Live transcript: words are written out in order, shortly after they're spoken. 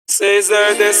Says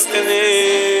our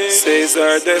destiny, says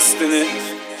our destiny,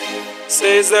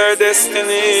 says our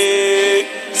destiny,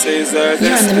 says our destiny.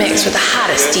 You're in the mix with the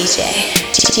hottest DJ.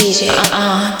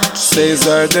 Says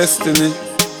our destiny,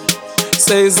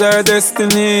 says our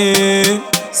destiny,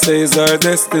 says our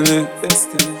destiny.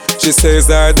 She says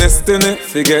our destiny,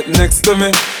 forget next to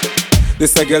me.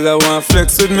 This a girl I want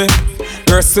flex with me,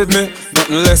 rest with me,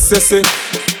 nothing less sissy.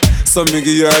 So me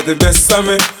give you the best of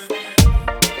me.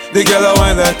 The girl I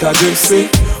wine like a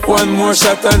gypsy. One more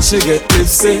shot and she get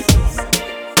tipsy.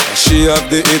 She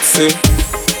have the itsy,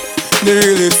 the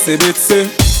real itsy bitsy.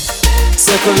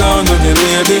 Circle down on the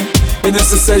lady. You know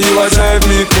she say you a drive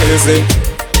me crazy.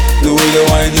 The way you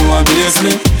wine you amaze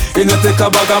me. You know take a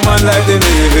bag of man like the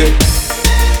Navy.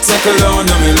 Circle down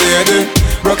on me lady.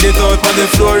 Rock it out on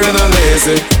the floor you know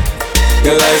lazy.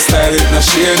 Your lifestyle it not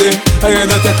shady. And you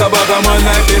know take a bag of man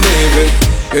like the Navy.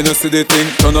 You know see the thing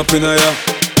turn up in a ya.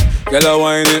 Girl I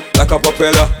wine it like a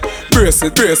propeller. Brace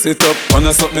it up,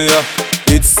 wanna suck me ya.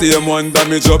 It's same one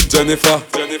damage up Jennifer.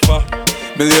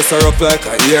 Me lace her up like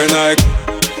a ear Nike.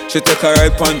 She take a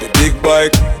ride on the big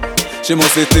bike. She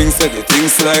must see things, say the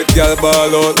things like. Girl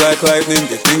ball out like lightning,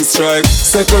 the things strike.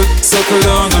 Circle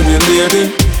down on me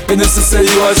lady. You know she say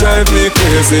you a drive me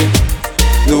crazy.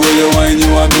 The way you whine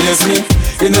you amaze me.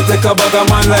 You know take a bag of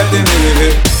man like the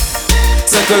Navy.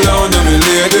 Circle down on me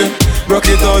lady. Rock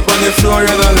it out on the floor,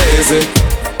 you're not lazy.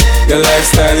 Your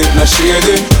lifestyle is not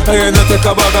shady. And you not take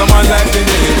a bag of man like the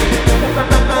Navy.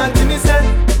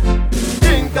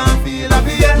 Drink and feel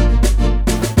happy, yeah.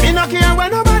 Me not care what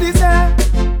nobody say.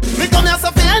 Me come here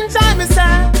so fi enjoy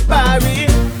myself. Barry,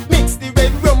 mix the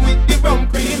red rum with the rum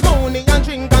cream. Honey and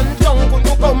drink and drunk when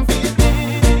you come feel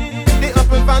me. The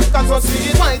apple vodka so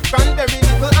sweet. White cranberry,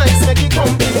 little ice make it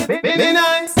come be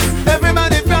nice.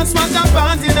 Everybody from smash and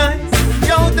party nice.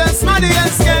 Yo, the smarty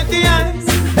and get the ice.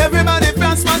 Everybody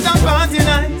from smash and party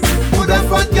nice. Put a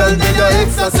fat girl in your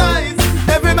exercise.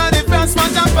 Everybody from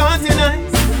smash and party nice.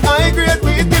 I grade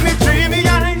weed, give me dreamy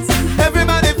eyes.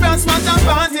 Everybody from smash and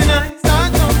party nice.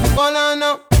 Start up, hold on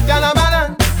up, gyal a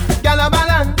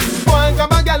balance. Boy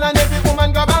grab a gyal and every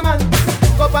woman grab a man.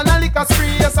 Cup and a liquor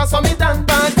spree, yes I saw me done.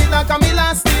 Party like a me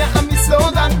last year and me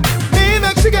slogan. Me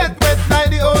make she get wet like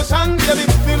the ocean. Baby,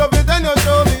 me love it and you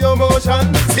show me your motion.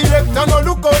 Selector no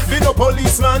look out for no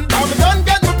policeman. I'm done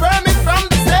get my permit from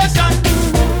the station.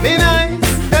 Me nice,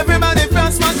 everybody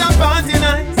from smash and party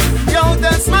nice. Yo,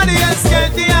 the smarty and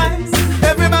get the ice.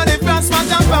 Everybody from smash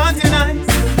and party nice.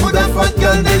 Put a fat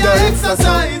girl in your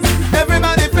exercise.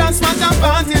 Everybody from smash and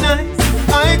party nice.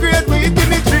 I grade weed, give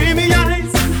me dreamy eyes.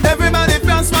 Everybody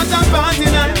from smash and party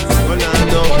nice.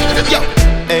 Yo,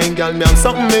 hey girl, me have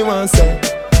something me want say.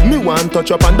 Me want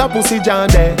touch up on that pussy jar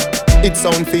there. It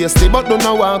sound feisty but don't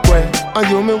know walk way. And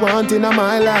you me want in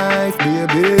my life,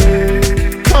 baby.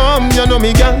 Come, you know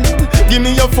me girl. Give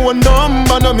me your phone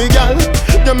number, know me girl.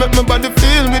 You make my body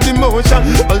feel with emotion.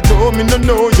 Although me no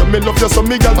know you, me love you so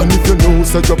me girl. And if you know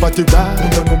say your body right,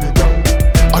 you know me girl.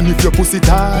 And if your pussy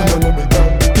tight, you know me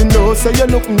girl. You know say you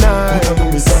look nice, you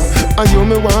know me girl. And you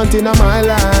me want in my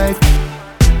life,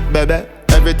 baby.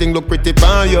 Everything look pretty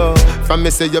for you. From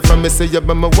me say you, but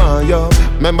me want you.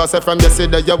 Remember say from you say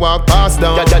that you walk past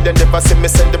down. Yeah, you never see me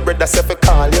send the bread, I say fi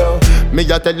call you. Me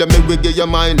I tell you me we give you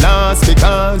my last.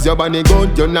 Because your body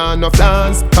good, you nah no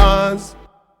flaws. Cause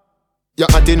you're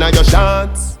hot inna your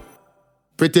shots.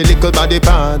 Pretty little body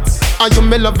parts. Are you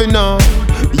me loving now?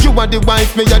 You are the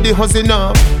wife, me are the husband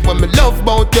now. When me love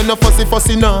bout you, no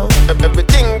fussy now.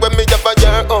 Everything when me have a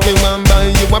year old. Me want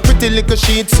buy you a pretty little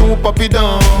sheet, soup up it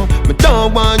down. Me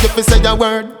don't want you to say a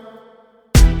word.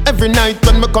 Every night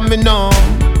when me coming on,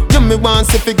 you me want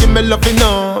see fi give me loving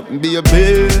now.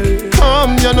 Baby,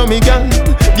 come you know me girl.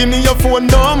 Give me your phone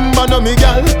number, know me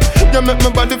girl. You make my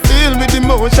body feel with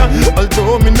emotion.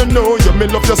 Although me no know you, me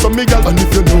love you so me girl. And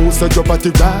if you know say your body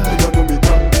right, you know me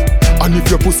girl. And if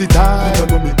your pussy tight, you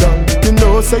know me girl. You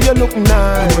know say you look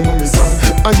nice, you know me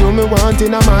girl. And you me want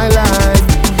in my life.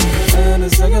 And the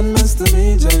second Mr.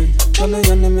 DJ. Tell the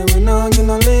enemy we no get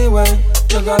no leeway.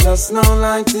 You got us now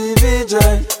like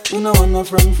TVJ. We no want no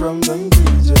friend from them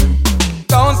DJ.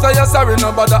 Don't say you're sorry,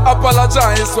 nobody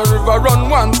apologize. So river run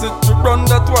once, it to run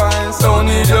that twice. Don't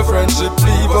need your friendship,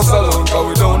 leave us alone, cause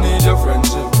we don't need your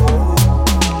friendship.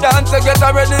 Can't you get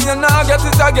already, you now get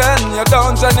it again. You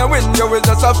don't genuine, you will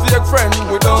just a fake friend.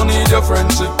 We don't need your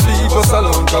friendship, leave us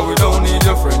alone, cause we don't need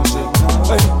your friendship.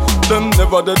 Hey. them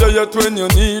never dead yet when you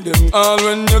need them. All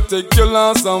when you take your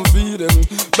loss and feed them.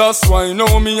 That's why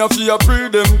now me I fear free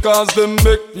them. Cause them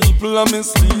make people and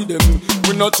mislead them.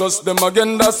 We not trust them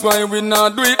again, that's why we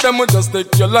not do it. Them will just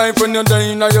take your life when you're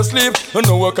dying or you sleep. I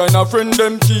know what kind of friend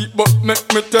them keep, but make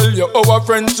me tell you our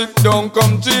friendship don't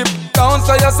come cheap. Don't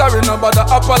say you're sorry, nobody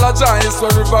apologize.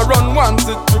 Wherever run once,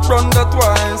 it we run that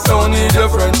twice. Don't need your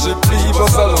friendship, leave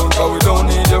us alone, cause we don't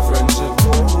need your friendship.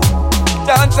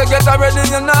 Can't you get already,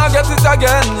 you now get it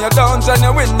again. You don't and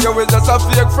you win, you is just a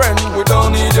fake friend. We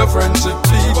don't need your friendship,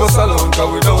 leave us alone,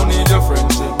 cause we don't need your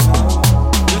friendship.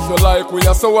 If you like we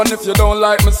are so, and if you don't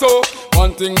like me so,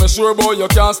 one thing me sure boy, you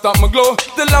can't stop my glow.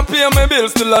 Still I pay my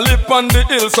bills, still I live on the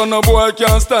hill. So no boy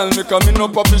can't stand me, cause me no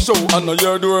puppy show. And no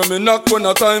your door me knock when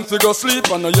a time to go sleep.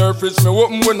 And no your fridge me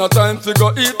open when a time to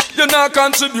go eat. You not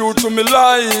contribute to me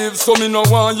life, so me no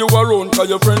want you around, cause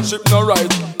your friendship no right.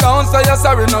 Don't say you're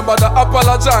sorry, nobody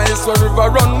apologize.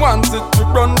 Wherever run once, it we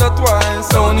run that twice.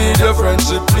 Don't need your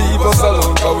friendship, leave us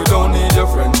alone, cause we don't need your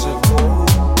friendship.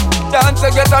 Can't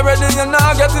you get already, you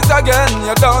now get it again.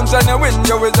 You don't and you win,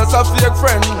 you is just a fake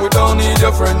friend. We don't need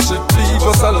your friendship, leave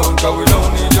us alone, cause we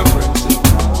don't need your friendship.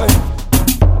 Hey.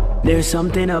 There's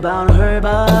something about her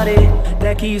body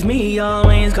that keeps me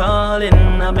always calling.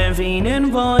 I've been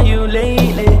fiending for you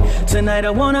lately. Tonight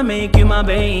I wanna make you my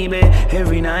baby.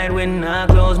 Every night when I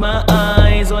close my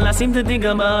eyes, all I seem to think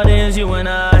about is you and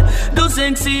I. Those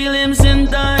sexy lips and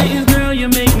thighs, girl, you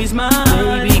make me smile.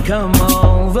 Baby, come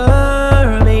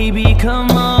over, baby, come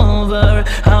over.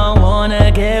 I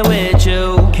wanna get with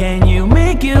you. Can you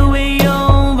make your way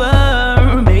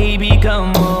over? Baby,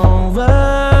 come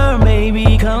over,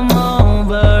 baby, come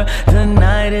over. The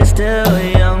night is still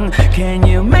young. Can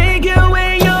you make your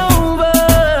way over?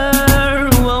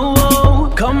 Whoa, whoa.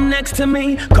 Come next to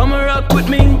me, come rock with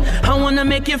me. I wanna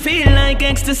make you feel like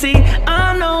ecstasy.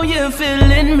 I know you're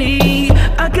feeling me.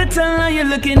 I could tell how you're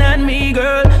looking at me,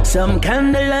 girl. Some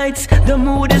candlelights, the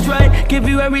mood is right. Give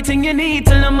you everything you need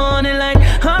till the morning light.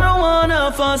 I don't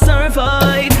wanna fuss or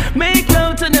fight. Make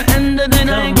love to the end of the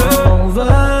night, girl. Come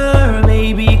over,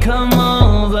 baby, come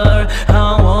over.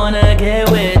 I wanna get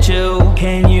with you.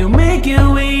 Can you make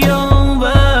your way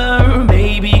over?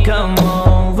 Baby, come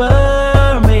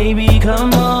over, baby,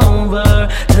 come over.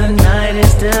 The night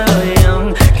is still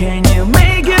young. Can you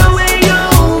make your way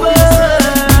over?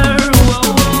 Whoa,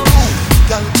 whoa.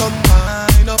 Girl, come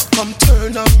wind up, come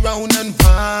turn around and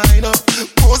wind up.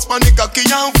 Post on the cocky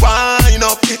and wind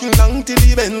up. Getting long till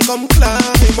the bend, come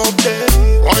climb up there.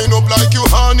 Wind up like you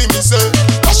honey, me say.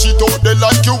 Dash it out there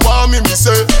like you want me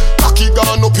say. Cocky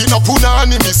gone up in a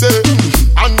punani, me say.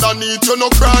 Underneath you no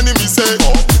cranny, me say.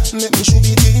 Make me shoot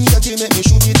it in, catty, make me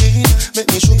shoot it in. Make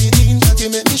me shoot it in, catty,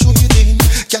 make me shoot it in.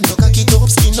 Can you cock it up,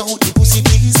 skin out the pussy,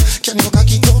 please? Can you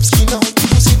cock it up, skin out the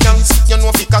pussy, please? You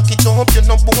know if you cock it up, you're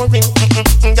not boring.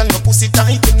 Girl, your pussy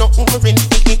tight, you're not boring.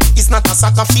 It's not a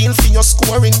soccer field for your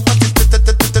scoring.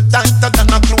 Tighter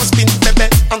than a clothespin, baby.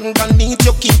 Underneath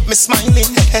you keep me smiling.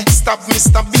 Stop me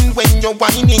stabbing when you're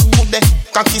whining.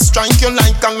 Cocky strike you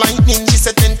like a lightning. She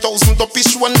said 10,000 up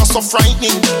is one not so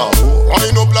frightening.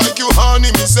 Wind up like you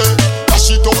honey, me say.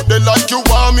 Dash it out there like you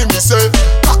want me say.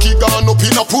 Cocky gone up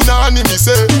in a punani, me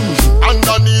say.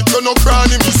 Underneath you no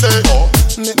cranny, me say.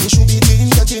 Make me shoot it in,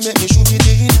 catty, make me shoot it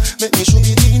in. Make me shoot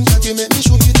it in, catty, make me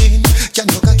shoot it in. Can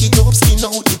you cock it up, skin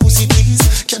out the pussy,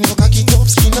 please? Can you cock it up,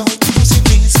 skin out the pussy,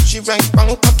 please? She right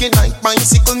bang cocky like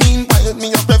bicycle. Meanwhile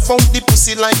me a rev out the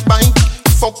pussy like bike.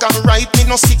 Fuck her right, me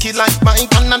no sticky like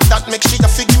bike. And that make she a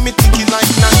figure me ticky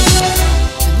like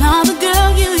knife. Another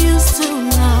girl you used to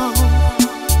know.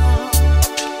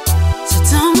 So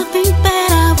don't think that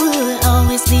I would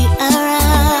always be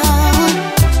around.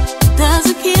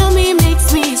 Doesn't kill me,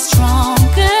 makes me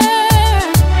stronger.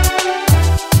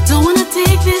 Don't wanna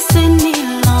take this any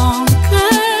longer.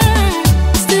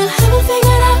 Still haven't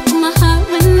figured out my heart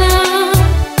right now.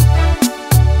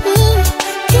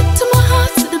 Kick to my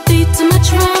heart, to the beat to my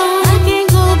drum. I can't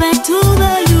go back to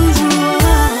the usual.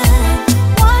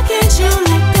 Why can't you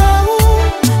let go?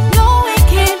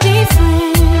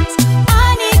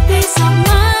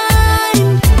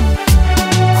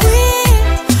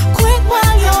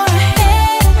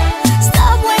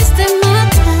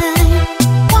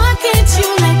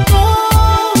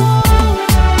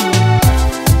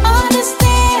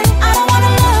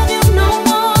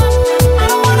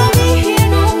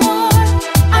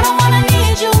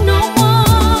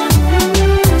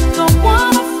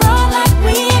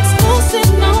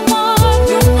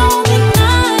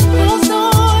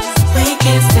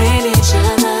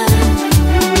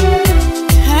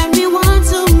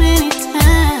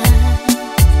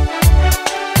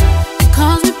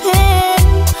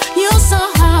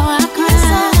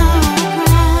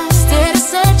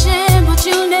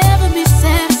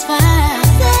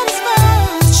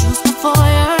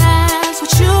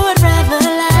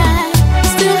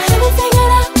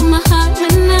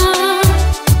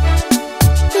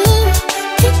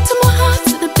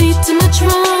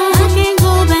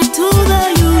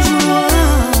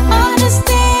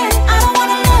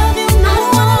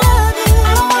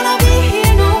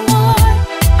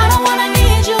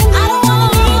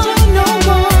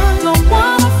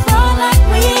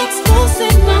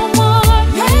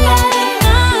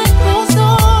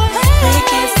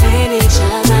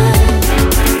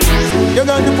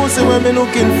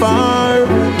 looking for.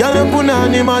 Girl, you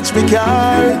punani match me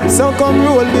car. So come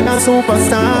roll with a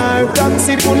superstar.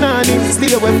 Taxi punani,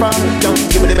 stay away from.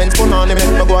 Give me the Benz punani, make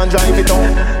me go and drive it on.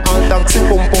 All taxi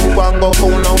pum pum go and go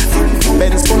cool now.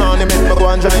 Benz punani, make me go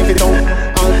and drive it on.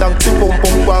 All taxi pum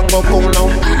pum go and go cool now.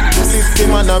 50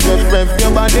 man a rev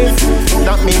your body.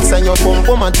 That means that you pum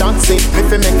pum a taxi.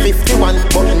 If you make 51,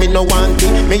 but me no want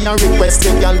it. Me a request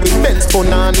a girl with Benz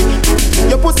punani.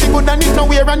 Your pussy good and it no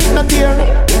wear and it no tear.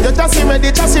 You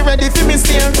just ready for me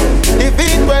steer. If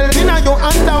it well inna your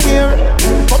underwear.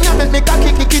 Come here make me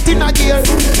cocky kick it in a gear.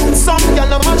 Some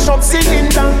girl a mash up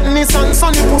cylinder. Nissan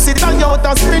Sunny pussy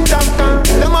Toyota Sprinter.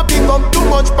 Them a pick up too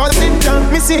much passenger.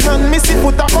 Missy hand, missy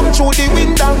foot a come through the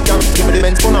window. Give me the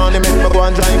Benz punani, make me go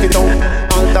and drive it out.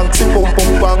 All taxi pum pum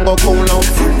go and go cool now.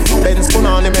 Benz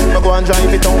punani, make me go and drive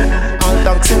it out. All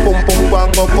taxi pum pum go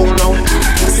and go cool now.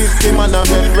 50 man a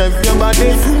rev your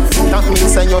body. That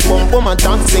means that you pum pum a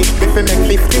taxi. If you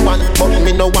make 51, but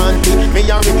me no want it. Me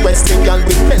a request a girl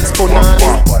with Benz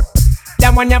punani.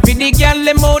 That one ya for the girl,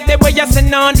 them out the way you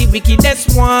send on the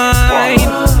wickedest wine.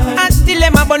 I still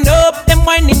them a bun up, them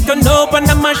whining turn up and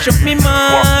I mash up me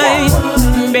mind.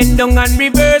 Bend down and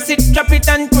reverse it, drop it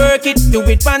and twerk it, do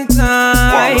it one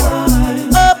time.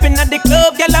 Open at the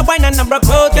club, girl a wine and a broke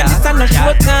out, and it's on a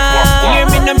short time. Hear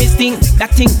me no miss thing,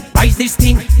 that thing, rise this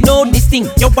thing, know this thing.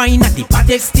 Your wine at the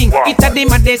baddest thing, it at the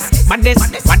maddest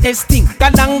thing.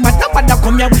 Galang bada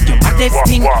come here with your baddest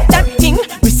thing. That thing,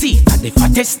 we see at the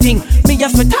fattest thing. Me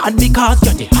just sweat hard because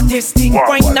you're the hottest thing.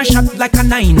 Wine a shot like a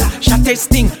 9, shot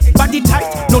testing. Body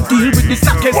tight, no deal with the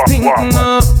sackest thing.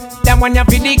 That one ya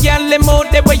for the girl, them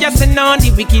out the way you send on the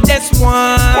wickedest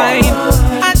wine.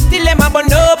 I still them a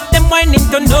bun up, them whining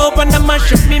turn up and I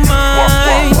mash up me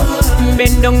mind.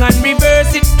 Bend down and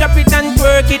reverse it, drop it and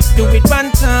twerk it, do it one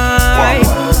time.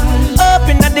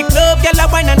 Open at the club, girl a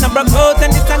wine and a broke out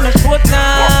and it's on a short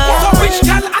time. So which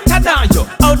girl hotter than you?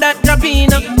 How that drop in?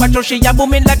 Watch how she a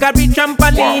booming like a real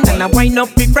trampoline. And I wind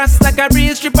up big brass like a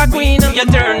real stripper queen. You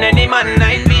turn any man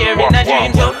night beer in a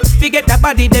dream. So forget that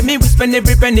body, then me will spend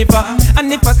every penny for.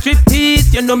 And if I strip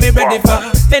tease, you know me ready for.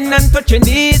 Then and touch your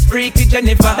knees, freaky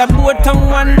Jennifer. That boat tongue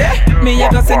one day, me a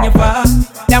go send you for.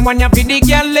 That one ya for the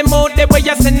girl, them out the way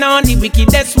you send on the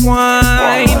wickedest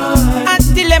wine. I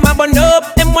still them a bun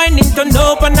up, them whining turn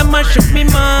up and I mash up me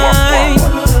mind.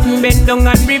 Bend down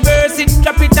and reverse it,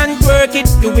 drop it and twerk it,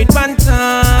 do it one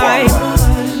time.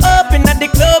 Open at the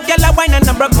club, girl a wine and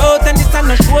a broke out and it's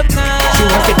on a short time. She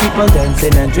wants the people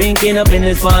dancing and drinking up in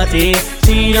this party.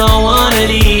 She don't wanna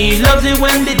leave, loves it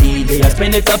when the DJ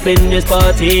spend it up in this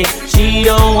party. She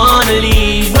don't wanna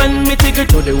leave, when me take her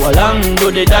to the wall and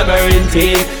do the dagger in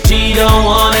tea. She don't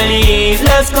wanna leave,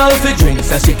 let's go for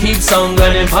drinks and she keeps on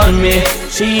gunning on me.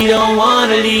 She don't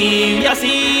wanna leave, you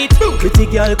see it. Pretty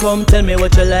girl, come tell me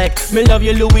what you like. Me love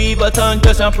you Louis Vuitton,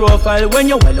 just a profile. When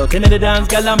you well out in the dance,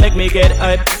 girl, I make me get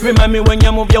hype. Remind me when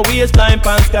you move your waistline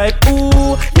pan Skype.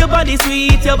 Ooh, your body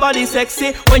sweet, your body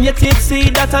sexy. When you tipsy,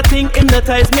 that a thing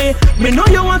hypnotize me. Me know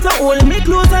you want to hold me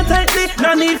close and tightly.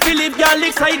 No need to leave, girl,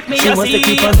 excite me. She wants to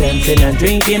keep on dancing and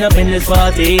drinking up in this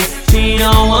party. She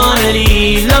don't wanna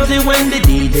leave, loves it when the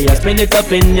DJ spin it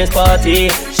up in this party.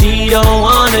 She don't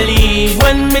wanna leave,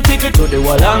 when me take her to the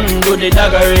wall and do the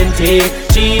dagger in tea.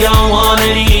 She don't wanna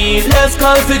leave, let's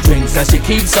call for drinks and she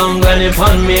keeps on running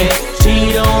upon me.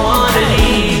 She don't wanna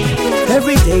leave.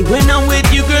 Every day when I'm with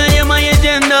you, girl, you're my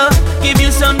agenda. Give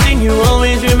you something you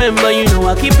always remember. You know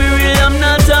I keep it real, I'm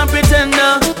not a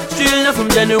pretender. Straight enough from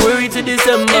January to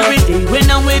December. Every day when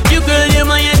I'm with you, girl, you're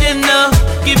my agenda.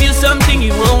 Give you something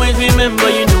you always remember.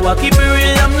 You know I keep it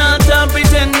real, I'm not a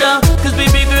pretender. Cause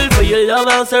baby girl, for your love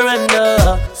I'll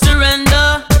surrender.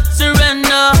 Surrender,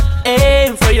 surrender.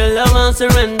 Aim for your love I'll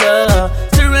surrender.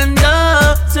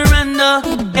 Surrender, surrender.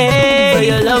 Aim for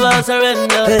your love I'll surrender.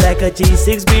 Like a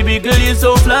G6, baby girl, you're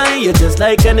so fly. You're just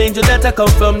like an angel that I come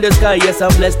from the sky. Yes,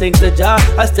 I'm blessed, thanks to Jah.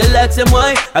 I still ask him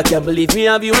why. I can't believe me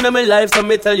have you in my life, so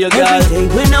me tell you, girl. Every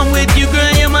day when I'm with you,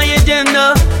 girl, you're my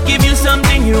agenda. Give you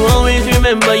something you always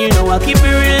remember. You know I keep it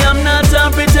real, I'm not a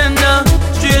pretender.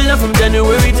 Straight up from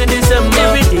January to December.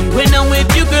 Every day when I'm with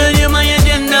you, girl, you're my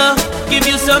agenda. Give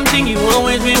you something you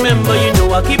always remember. You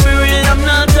know I keep it real, I'm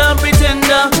not a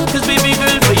pretender. Cause baby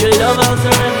girl, for your love I'll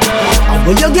surrender. And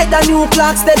when you get the new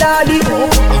clocks, the daddy,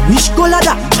 I wish color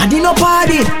that, daddy no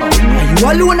party. And you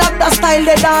alone have the style,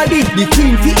 the daddy. The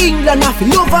queen for England, I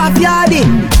feel love of yardy.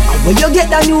 And when you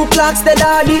get the new clocks, the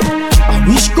daddy, I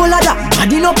wish color that,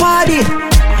 daddy no party.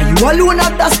 And you alone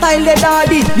have the style, the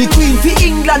daddy. The queen for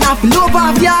England, I feel love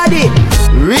of yardy.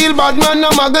 Real bad man, no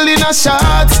muggle in a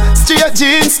shots. Straight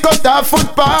jeans, cut off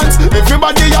foot pants.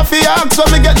 Everybody have to ask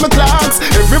when me get my clocks.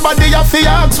 Everybody have to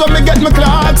ask when me get my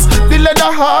clocks. The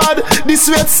leather hard, the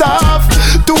sweat soft.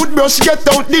 Toothbrush get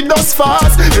out the dust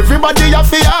fast. Everybody have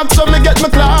to ask when me get my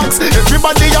clocks.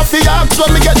 Everybody have to ask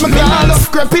when me get my clocks. I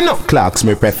love creeping up. Clocks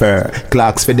me prefer.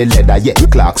 Clocks for the leather, yeah.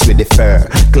 Clocks for the fur.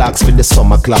 Clocks for the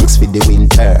summer, clocks for the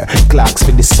winter. Clocks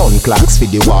for the sun, clocks for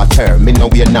the water. Me know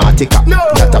we're nautica,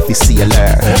 not a fi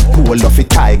sailor. Pull off a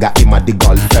tiger, him a the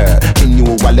golfer. Me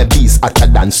knew wallabies hotter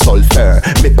than sulfur.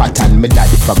 Me pattern me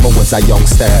daddy from I was a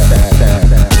youngster.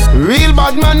 Real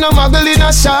bad man, no muggle in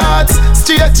a shots.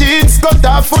 Straight jeans, cut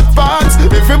off foot pants.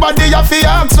 Everybody have to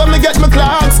ask when me get my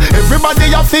clocks.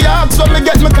 Everybody have to ask when me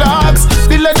get my clocks.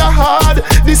 The leather hard,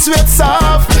 the sweat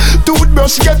soft.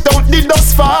 Toothbrush get out the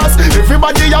dust fast.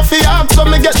 Everybody have to ask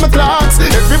when me get my clocks.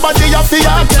 Everybody have to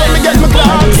ask when me get my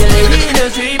clocks. I need a lady in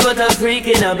the street, but a freak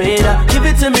in a bed. Give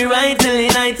it to me right till the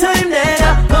night time there.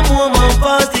 Come home on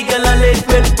fast, the girl a leg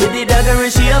well. With the dagger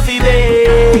and she a fi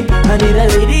beg. I need a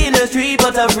lady in the street,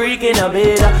 but a freak in a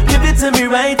bed. Give it to me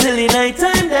right till the night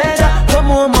time there. Come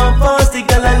home on fast, the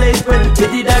girl a leg well.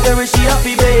 With the dagger and she a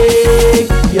fi beg.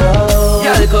 Yo,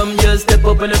 y'all come just step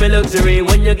up in my luxury.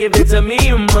 When you give it to me,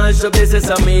 you mash up this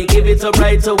on me. Give it up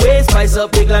right away, spice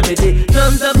up the calamity.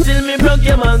 Thumbs up till me broke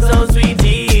your man sound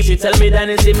sweetie. She tell me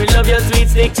Dynasty, me love your sweet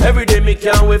stick. Every day me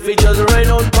can't wait for just run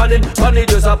on pon it. Pon it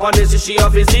just up on it, so she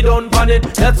obviously don't pon it.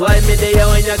 That's why me there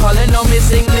when you're calling on me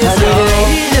sing this song. I need a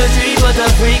lady in the street, but a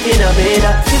freak in a bed.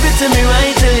 Give it to me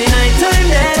right till the night time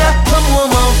there. Come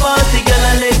home on fast, the girl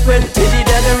a leg well. With the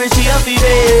dagger and she a fi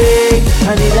beg.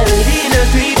 I need a lady in the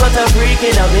street, but a freak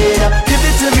in a bed. Give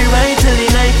it to me right till the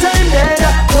night time there.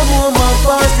 Come home on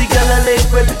fast, the girl a leg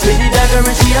well. With the dagger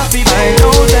and she a fi beg. I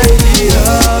know that she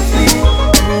loves me,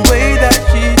 the way that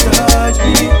she touch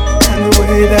me, and the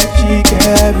way that she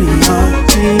carry on.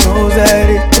 She knows that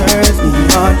it turns me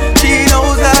on. She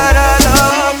knows that I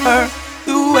love her,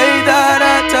 the way that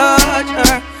I touch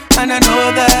her, and I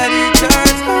know that it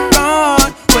turns her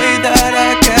on, the way that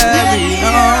I carry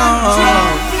on.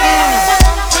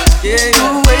 Yeah, the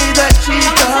way that she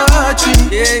touch me,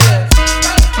 yeah,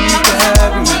 she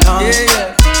carry on,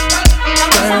 yeah,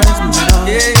 turns me on.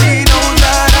 Yeah, she knows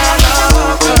that I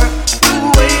love her, the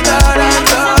way that I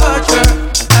touch her,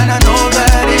 and I know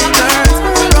that it turns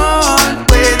her on,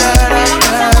 the way that I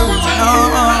carry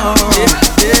on. Yeah,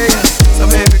 yeah. So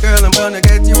baby girl, I'm gonna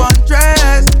get you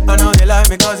undressed. I know you like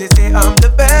me 'cause you say I'm the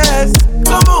best.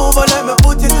 Come over, let me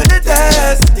put you to the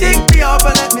test. Take me up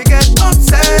and let me get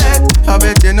upset. I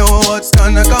bet you know what's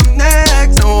gonna come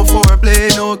next. No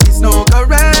foreplay, no kiss, no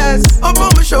caress. Up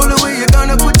on my shoulder where you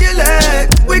gonna put your leg.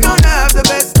 We gonna have the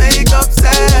best makeup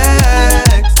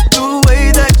sex. The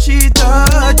way that she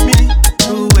touch me,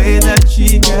 the way that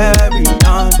she carry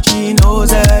on. She knows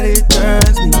that it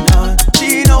turns me on.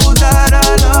 She knows that I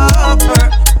love her,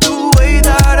 the way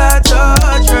that I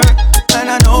touch her, and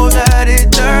I know that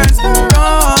it turns her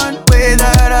on, the way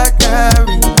that I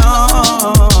carry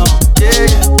on. Yeah,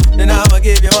 yeah. Then I'ma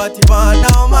give you what you want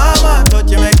now, mama. Touch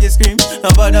you make you scream. No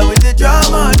bother with the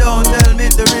drama. Don't tell me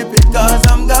to repeat 'cause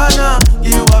I'm gonna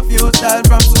give you a few style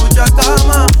from Suja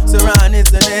Kama. Saran is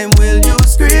the name, will you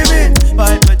scream it?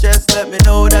 Bite my chest, let me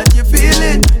know that you feel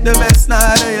it. The best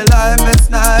night of your life, best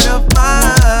night of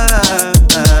mine.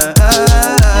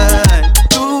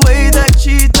 The way that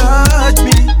she touch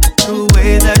me, the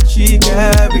way that she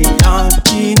carry on.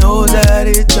 She knows that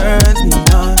it turns me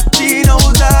on. She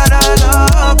knows that I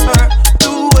love her,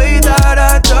 the way that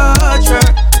I touch her,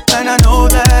 and I know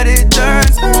that it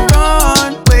turns her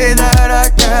on, the way that I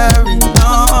carry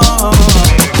on.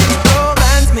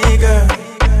 Romance me, girl,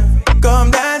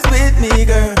 come dance with me,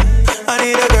 girl. I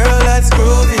need a girl that's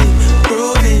groovy,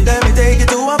 groovy. Let me take you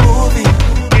to a movie.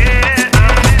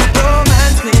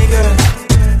 Romance me, girl,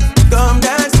 come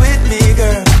dance with me,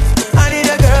 girl. I need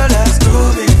a girl that's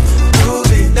groovy,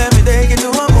 groovy. Let me take you to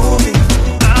a movie.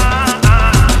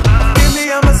 Give me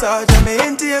a massage, let me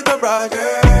into your garage,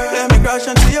 girl. Let me crash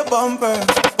onto your bumper.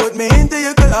 Put me into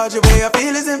your collage, the way I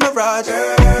feel is in mirage.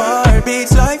 My heart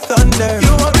beats like thunder.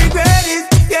 You won't regret it,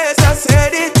 yes I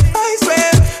said it. I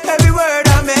swear, every word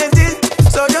I meant it.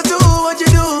 So just do what you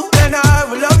do, then I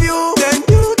will love you. Then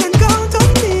you can count on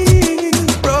me.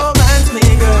 Romance me,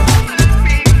 girl,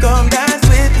 come dance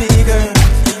with me, girl.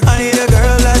 I need a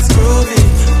girl that's groovy,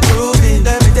 groovy.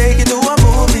 Let me take you to a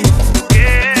movie.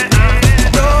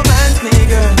 Romance me,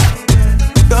 girl,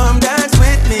 come dance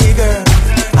with me, girl.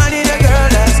 I need a girl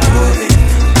that's groovy,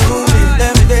 groovy.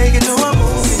 Let me take you to a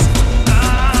movie.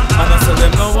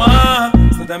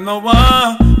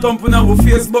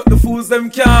 case, but the fools them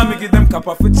can't. Me give them cap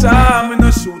off a charm, me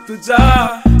no shoot to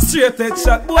jar. Straight head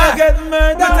shot, boy get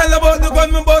murdered. Me tell about the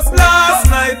gun me bust last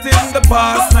night in the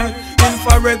past night.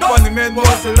 Infrared funny made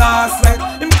was the last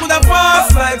light. Him coulda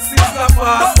passed like Sister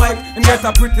fast like. Him get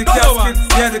a pretty casket,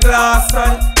 yeah the glass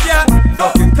side. Yeah,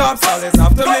 fucking cops always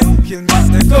after me. Kill me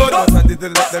they told, but I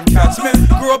didn't let them catch me.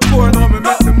 Grew up poor, now me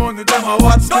make the money, them a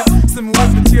watch me. See me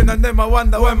with me chain and them a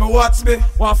wonder when me watch me.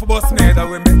 Want for bust me that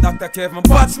we make Dr. Kevin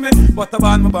patch me. But I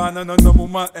ban my ban and no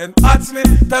woman and hatch me.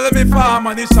 Telling me farm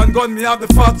ammunition gun me have the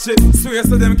factory. Swear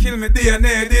so them kill me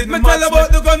DNA did me tell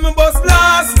about the gun me bust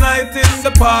last night in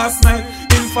the past night.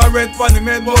 Infrared funny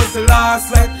made was the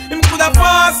last light. Him coulda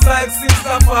passed like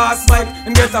Sister fast like.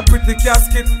 Him get a pretty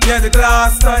casket, yeah the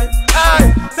glass tight.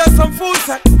 Aye, there's some food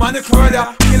set, man the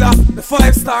corridor killer, the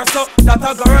 5-star so that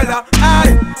a gorilla.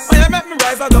 Aye, when you make me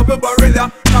rise a double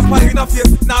barilla. Kappa in a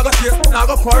face, now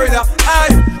go corridor.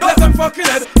 Aye, let them fucking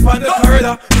head on the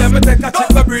corridor. Let me take a chick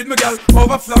to breed me girl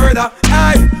over Florida.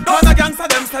 Aye, man a gangster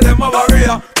them say them a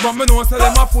warrior, but me know say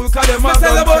them a fool 'cause them a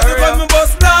tell about the gun me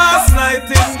bust last night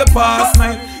in the past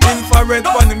night. Infrared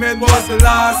funny made was the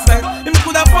last night. Him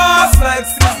coulda passed like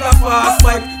Sister fast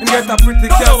like. And get a pretty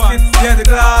casket, yeah the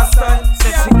glass side.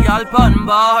 Sexy girl pun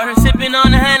bar, sipping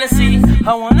on a Hennessy.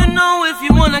 I wanna know if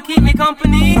you wanna keep me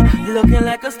company. You looking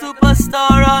like a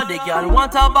superstar. The girl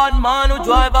want a bad man who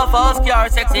drive a fast car.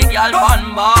 Sexy girl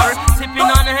pun bar, sipping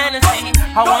on a Hennessy.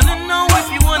 I wanna know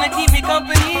if you wanna keep me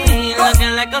company.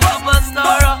 Looking like a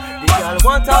superstar. The girl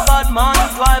want a bad man who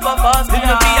drive a fast car. In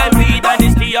the VIP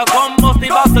dynasty, I come bust the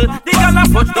bustle. The girl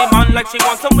approach the man like she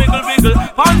wants some wiggle wiggle.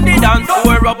 On the dance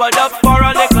floor, rubber duck for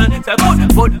a nickel. Say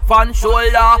put on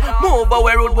shoulder, move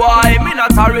away rude boy. Me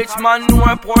not a rich man nor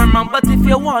a poor man, but if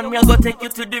you want me, I go take you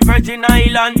to the Virgin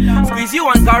Island. Squeeze you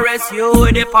and caress you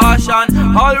with a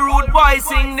passion. All rude boys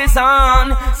sing this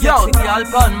song. Yo, sexy girl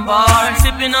pun bar,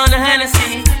 sipping on a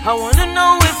Hennessy. I wanna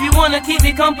know if you wanna keep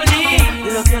me company.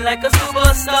 You looking like a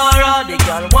superstar. The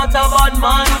girl want a bad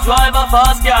man who drive a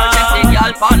fast car. Sexy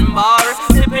girl pun bar,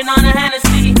 sipping on a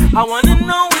Hennessy. I wanna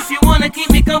know if you wanna keep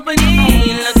me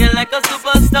company. Looking like a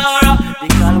superstar. The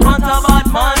girl want a bad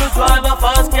man who drive a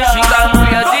fast car. She gone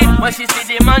crazy when she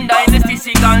see the man dynasty.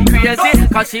 She gone crazy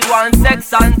 'cause she want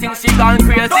sex and things. She gone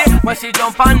crazy when she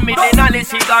jump on me denali.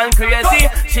 She gone crazy.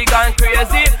 She gone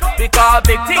crazy because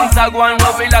big things are going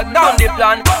where we lock down the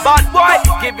plan. Bad boy,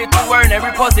 give it to her in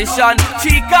every position.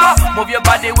 Chica, move your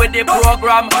body with the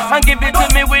program and give it to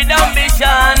me with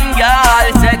ambition. Girl,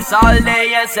 sex all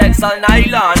day and sex all night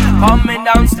long. Coming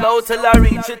down slow till I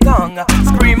reach your tongue.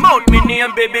 Scream out me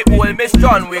name, baby, hold me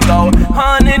strong. We go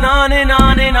on and on and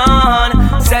on and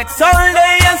on. Sex all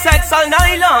day and sex all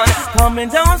night long. Coming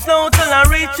down slow till I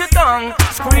reach your tongue.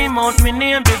 Scream out me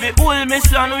name, baby, hold me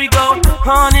strong. We go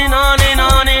on and on and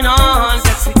on and on.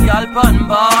 Sexy girl pun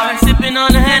bar, sipping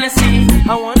on a Hennessy.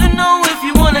 I wanna know if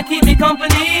you wanna keep me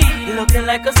company. You looking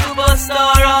like a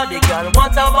superstar. The girl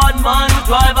want a bad man who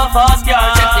drive a fast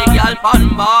car. Sexy girl pun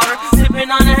bar,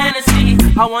 sipping on a Hennessy.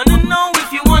 I wanna know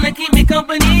if you wanna keep me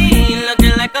company.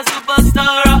 Looking like a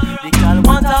superstar. The girl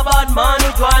want a bad man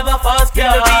who drive a fast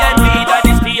car. The VIP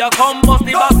dynasty, I come bust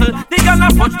the bustle. The girl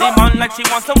approach the man like she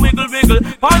wants some wiggle wiggle.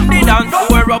 On the dance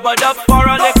floor, rubber duck for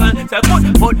a nickel. Say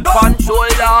put on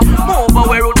shoulder, move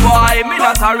away rude boy. Me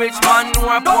not a rich man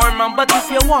nor a poor man, but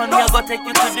if you want me, I go take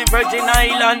you to the Virgin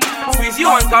Island. Squeeze you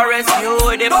and caress you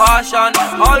with a passion.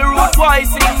 All rude boys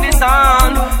sing this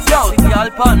song. Yo, girl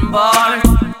pun bar,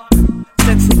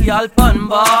 sexy girl pun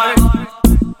bar.